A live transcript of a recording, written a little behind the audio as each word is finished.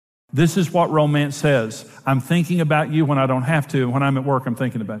This is what romance says. I'm thinking about you when I don't have to, and when I'm at work, I'm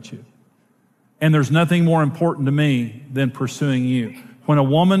thinking about you. And there's nothing more important to me than pursuing you. When a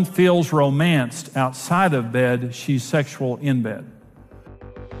woman feels romanced outside of bed, she's sexual in bed.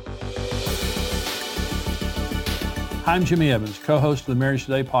 I'm Jimmy Evans, co-host of the Marriage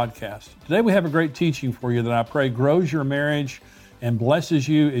Today podcast. Today we have a great teaching for you that I pray grows your marriage and blesses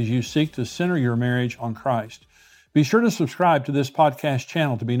you as you seek to center your marriage on Christ. Be sure to subscribe to this podcast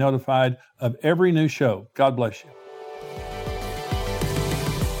channel to be notified of every new show. God bless you.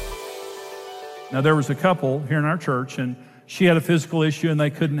 Now, there was a couple here in our church, and she had a physical issue, and they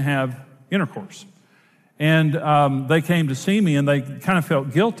couldn't have intercourse. And they came to see me, and they kind of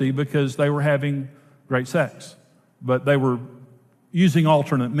felt guilty because they were having great sex. But they were using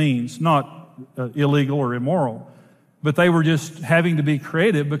alternate means, not illegal or immoral. But they were just having to be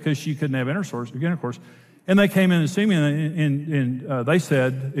creative because she couldn't have intercourse. And they came in to see me, and they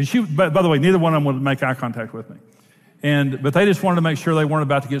said, and she, by the way, neither one of them would make eye contact with me. But they just wanted to make sure they weren't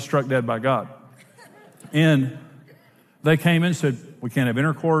about to get struck dead by God. And they came in and said, we can't have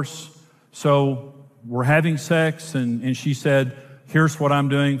intercourse, so we're having sex. And she said, here's what I'm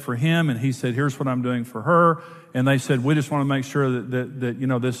doing for him. And he said, here's what I'm doing for her. And they said, we just want to make sure that you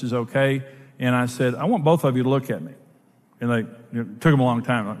know, this is okay. And I said, I want both of you to look at me. And it took them a long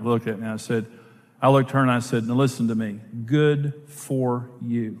time to look at me. I looked at her and I said, now listen to me. Good for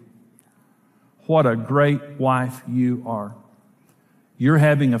you. What a great wife you are. You're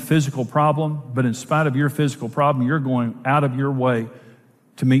having a physical problem, but in spite of your physical problem, you're going out of your way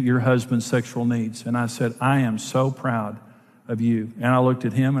to meet your husband's sexual needs. And I said, I am so proud of you. And I looked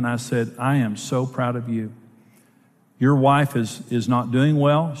at him and I said, I am so proud of you. Your wife is not doing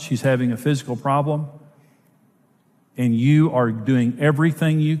well. She's having a physical problem. And you are doing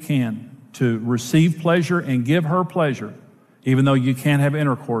everything you can to receive pleasure and give her pleasure, even though you can't have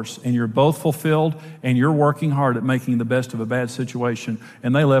intercourse. And you're both fulfilled, and you're working hard at making the best of a bad situation.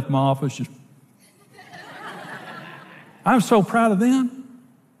 And they left my office just... I'm so proud of them.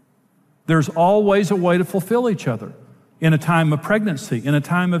 There's always a way to fulfill each other in a time of pregnancy, in a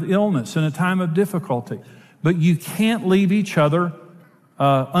time of illness, in a time of difficulty. But you can't leave each other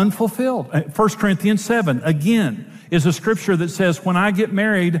unfulfilled. 1 Corinthians 7, again, is a scripture that says, when I get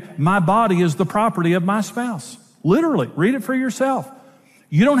married, my body is the property of my spouse. Literally, read it for yourself.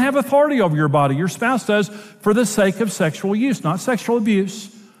 You don't have authority over your body. Your spouse does for the sake of sexual use, not sexual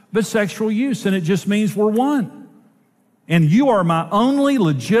abuse, but sexual use. And it just means we're one. And you are my only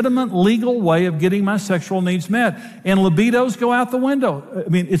legitimate legal way of getting my sexual needs met. And libidos go out the window. I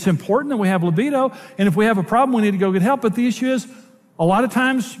mean, it's important that we have libido. And if we have a problem, we need to go get help. But the issue is, a lot of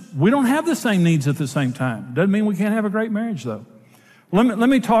times, we don't have the same needs at the same time. Doesn't mean we can't have a great marriage, though. Let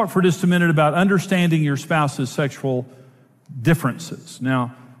me talk for just a minute about understanding your spouse's sexual differences.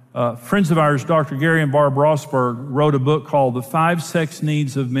 Now, friends of ours, Dr. Gary and Barb Rossberg, wrote a book called The 5 Sex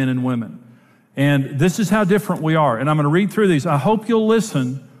Needs of Men and Women. And this is how different we are. And I'm going to read through these. I hope you'll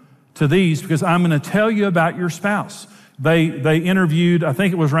listen to these because I'm going to tell you about your spouse. They interviewed, I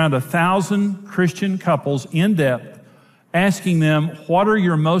think it was around 1,000 Christian couples in depth, asking them, what are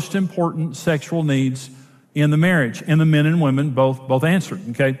your most important sexual needs in the marriage? And the men and women both answered,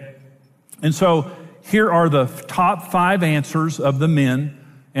 okay? And so here are the top 5 answers of the men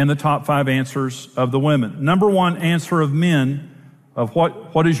and the top 5 answers of the women. Number 1 answer of men of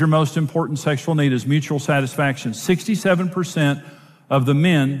what is your most important sexual need is mutual satisfaction. 67% of the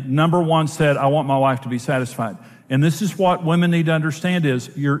men, number 1 said, I want my wife to be satisfied. And this is what women need to understand is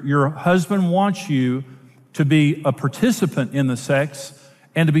your husband wants you to be a participant in the sex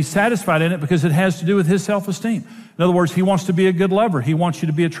and to be satisfied in it because it has to do with his self-esteem. In other words, he wants to be a good lover. He wants you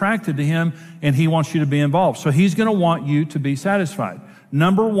to be attracted to him, and he wants you to be involved. So he's going to want you to be satisfied.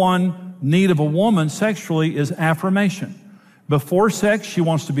 Number 1 need of a woman sexually is affirmation. Before sex, she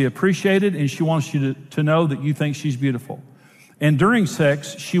wants to be appreciated, and she wants you to know that you think she's beautiful. And during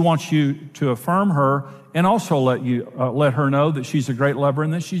sex, she wants you to affirm her and also let her know that she's a great lover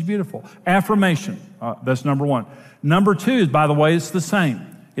and that she's beautiful. Affirmation, that's number 1. Number 2 is, by the way, it's the same.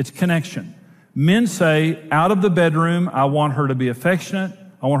 It's connection. Men say, out of the bedroom, I want her to be affectionate,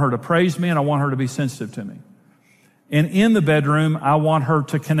 I want her to praise me, and I want her to be sensitive to me. And in the bedroom, I want her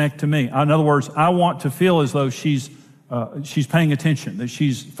to connect to me. In other words, I want to feel as though she's paying attention, that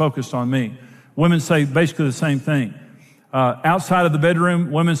she's focused on me. Women say basically the same thing. Outside of the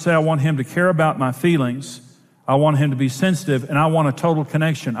bedroom, women say, I want him to care about my feelings. I want him to be sensitive, and I want a total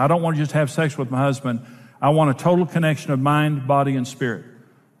connection. I don't want to just have sex with my husband. I want a total connection of mind, body, and spirit.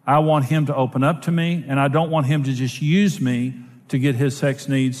 I want him to open up to me, and I don't want him to just use me to get his sex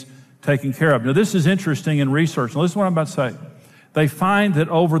needs taken care of. Now, this is interesting in research. Now, listen to what I'm about to say. They find that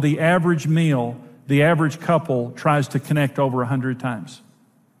over the average meal, the average couple tries to connect over 100 times.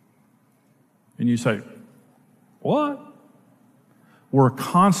 And you say, what? We're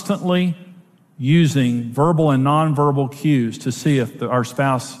constantly using verbal and nonverbal cues to see if our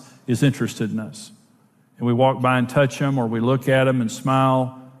spouse is interested in us. And we walk by and touch them, or we look at them and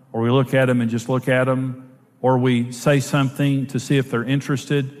smile, or we look at them and just look at them, or we say something to see if they're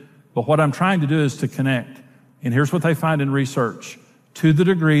interested. But what I'm trying to do is to connect. And here's what they find in research. To the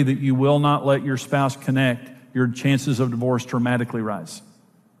degree that you will not let your spouse connect, your chances of divorce dramatically rise.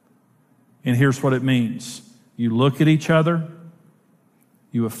 And here's what it means. You look at each other,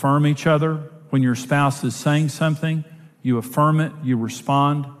 you affirm each other. When your spouse is saying something, you affirm it, you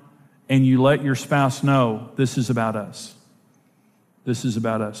respond, and you let your spouse know, this is about us. This is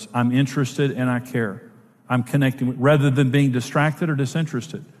about us. I'm interested and I care. I'm connecting, rather than being distracted or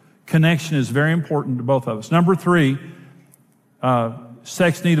disinterested. Connection is very important to both of us. Number 3,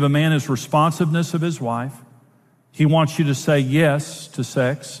 sex need of a man is responsiveness of his wife. He wants you to say yes to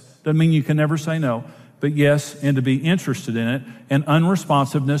sex. Doesn't mean you can never say no, but yes, and to be interested in it. And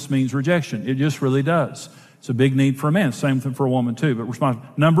unresponsiveness means rejection. It just really does. It's a big need for a man. Same thing for a woman too, but responsive.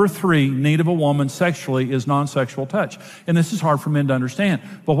 Number 3, need of a woman sexually is non-sexual touch. And this is hard for men to understand.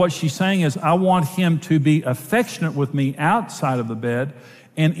 But what she's saying is, I want him to be affectionate with me outside of the bed.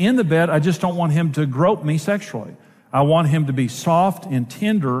 And in the bed, I just don't want him to grope me sexually. I want him to be soft and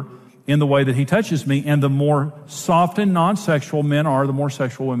tender in the way that he touches me. And the more soft and non-sexual men are, the more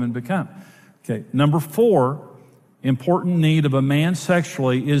sexual women become. Okay. Number 4, important need of a man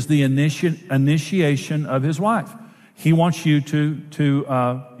sexually is the initiation of his wife. He wants you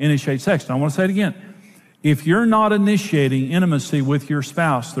to initiate sex. Now, I want to say it again. If you're not initiating intimacy with your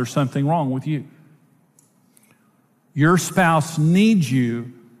spouse, there's something wrong with you. Your spouse needs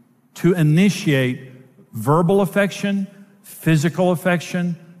you to initiate verbal affection, physical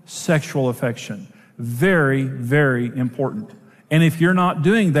affection, sexual affection. Very, very important. And if you're not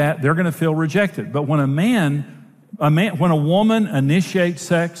doing that, they're going to feel rejected. But when when a woman initiates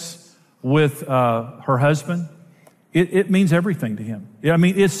sex with her husband, it means everything to him. I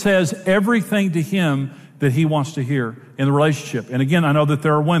mean, it says everything to him that he wants to hear in the relationship. And again, I know that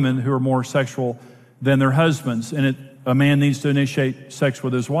there are women who are more sexual than their husbands, and a man needs to initiate sex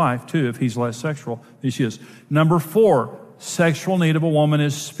with his wife too if he's less sexual than she is. Number 4, sexual need of a woman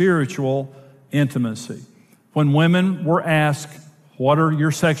is spiritual intimacy. When women were asked, what are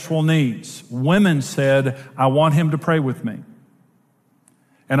your sexual needs? Women said, I want him to pray with me.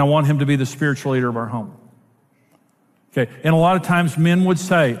 And I want him to be the spiritual leader of our home. Okay. And a lot of times men would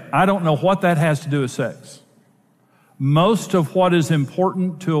say, I don't know what that has to do with sex. Most of what is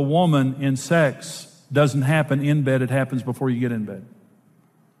important to a woman in sex doesn't happen in bed. It happens before you get in bed.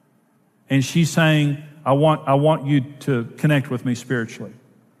 And she's saying, I want you to connect with me spiritually.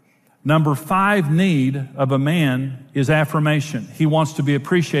 Number 5 need of a man is affirmation. He wants to be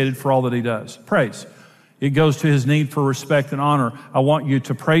appreciated for all that he does. Praise. It goes to his need for respect and honor. I want you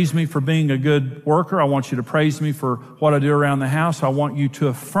to praise me for being a good worker. I want you to praise me for what I do around the house. I want you to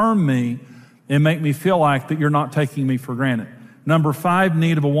affirm me and make me feel like that you're not taking me for granted. Number 5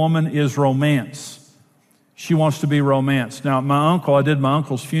 need of a woman is romance. She wants to be romanced. Now, I did my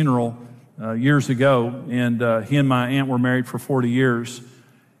uncle's funeral years ago, and he and my aunt were married for 40 years.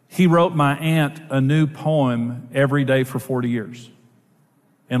 He wrote my aunt a new poem every day for 40 years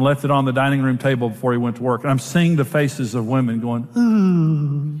and left it on the dining room table before he went to work. And I'm seeing the faces of women going,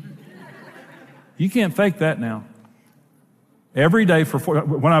 ooh. You can't fake that now. Every day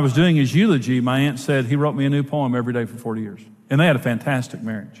when I was doing his eulogy, my aunt said, he wrote me a new poem every day for 40 years. And they had a fantastic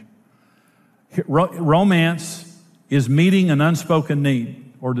marriage. Romance is meeting an unspoken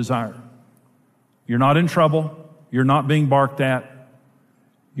need or desire. You're not in trouble. You're not being barked at.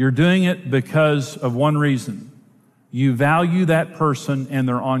 You're doing it because of one reason. You value that person and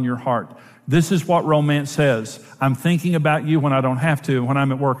they're on your heart. This is what romance says. I'm thinking about you when I don't have to. When I'm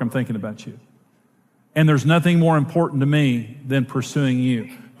at work, I'm thinking about you. And there's nothing more important to me than pursuing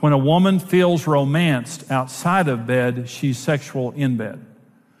you. When a woman feels romanced outside of bed, she's sexual in bed.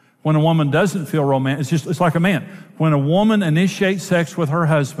 When a woman doesn't feel romance, it's like a man. When a woman initiates sex with her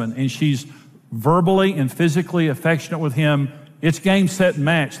husband and she's verbally and physically affectionate with him, it's game, set, and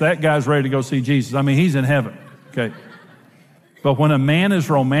match. That guy's ready to go see Jesus. I mean, he's in heaven. Okay. But when a man is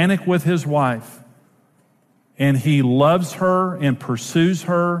romantic with his wife and he loves her and pursues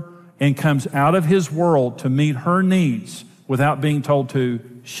her and comes out of his world to meet her needs without being told to,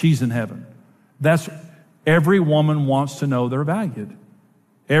 she's in heaven. Every woman wants to know they're valued.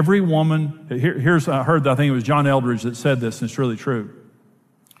 Every woman, I heard, I think it was John Eldridge that said this, and it's really true.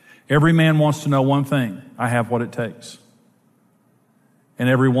 Every man wants to know one thing: I have what it takes. And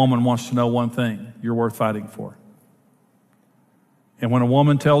every woman wants to know one thing: you're worth fighting for. And when a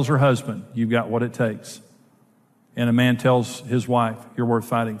woman tells her husband, you've got what it takes, and a man tells his wife, you're worth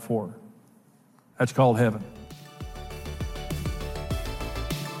fighting for, that's called heaven.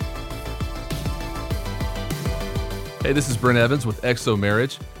 Hey, this is Brent Evans with XO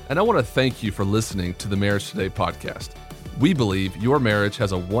Marriage, and I want to thank you for listening to the Marriage Today podcast. We believe your marriage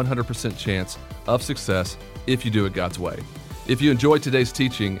has a 100% chance of success if you do it God's way. If you enjoyed today's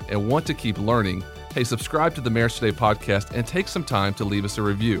teaching and want to keep learning, hey, subscribe to the Marriage Today podcast and take some time to leave us a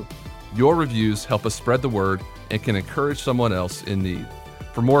review. Your reviews help us spread the word and can encourage someone else in need.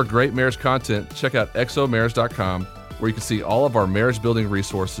 For more great marriage content, check out xomarriage.com, where you can see all of our marriage building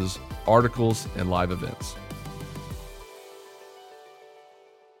resources, articles, and live events.